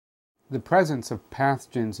The presence of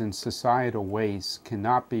pathogens in societal waste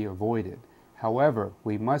cannot be avoided. However,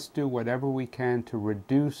 we must do whatever we can to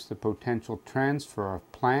reduce the potential transfer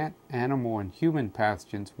of plant, animal, and human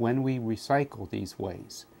pathogens when we recycle these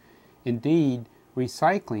wastes. Indeed,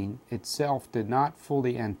 recycling itself did not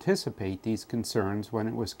fully anticipate these concerns when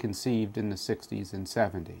it was conceived in the 60s and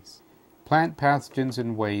 70s. Plant pathogens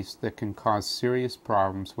and waste that can cause serious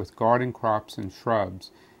problems with garden crops and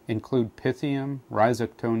shrubs include Pythium,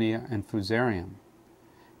 Rhizoctonia, and Fusarium.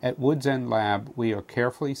 At Woods End Lab, we are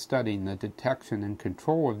carefully studying the detection and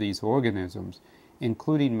control of these organisms,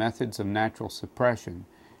 including methods of natural suppression,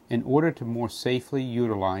 in order to more safely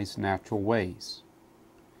utilize natural waste.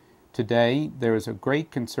 Today, there is a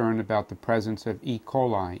great concern about the presence of E.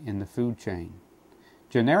 coli in the food chain.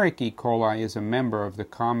 Generic E. coli is a member of the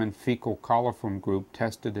common fecal coliform group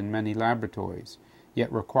tested in many laboratories,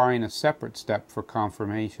 yet requiring a separate step for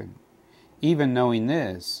confirmation. Even knowing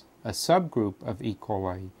this, a subgroup of E.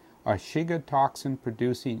 coli are Shiga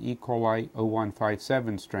toxin-producing E. coli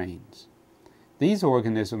 0157 strains. These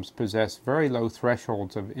organisms possess very low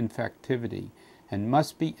thresholds of infectivity and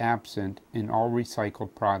must be absent in all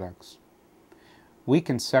recycled products. We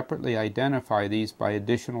can separately identify these by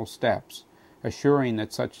additional steps, assuring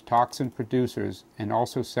that such toxin producers and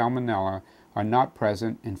also Salmonella are not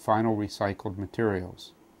present in final recycled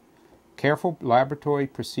materials. Careful laboratory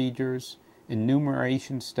procedures,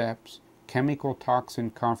 enumeration steps, chemical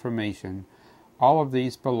toxin confirmation, all of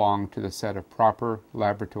these belong to the set of proper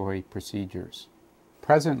laboratory procedures.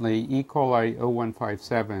 Presently, E. coli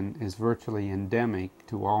 0157 is virtually endemic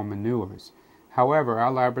to all manures. However,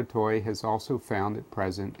 our laboratory has also found it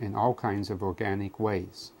present in all kinds of organic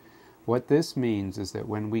waste. What this means is that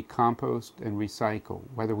when we compost and recycle,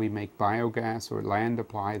 whether we make biogas or land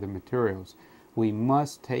apply the materials, we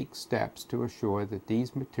must take steps to assure that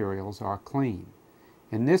these materials are clean.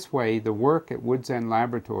 In this way, the work at Woods End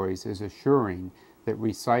Laboratories is assuring that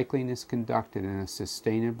recycling is conducted in a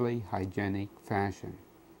sustainably hygienic fashion.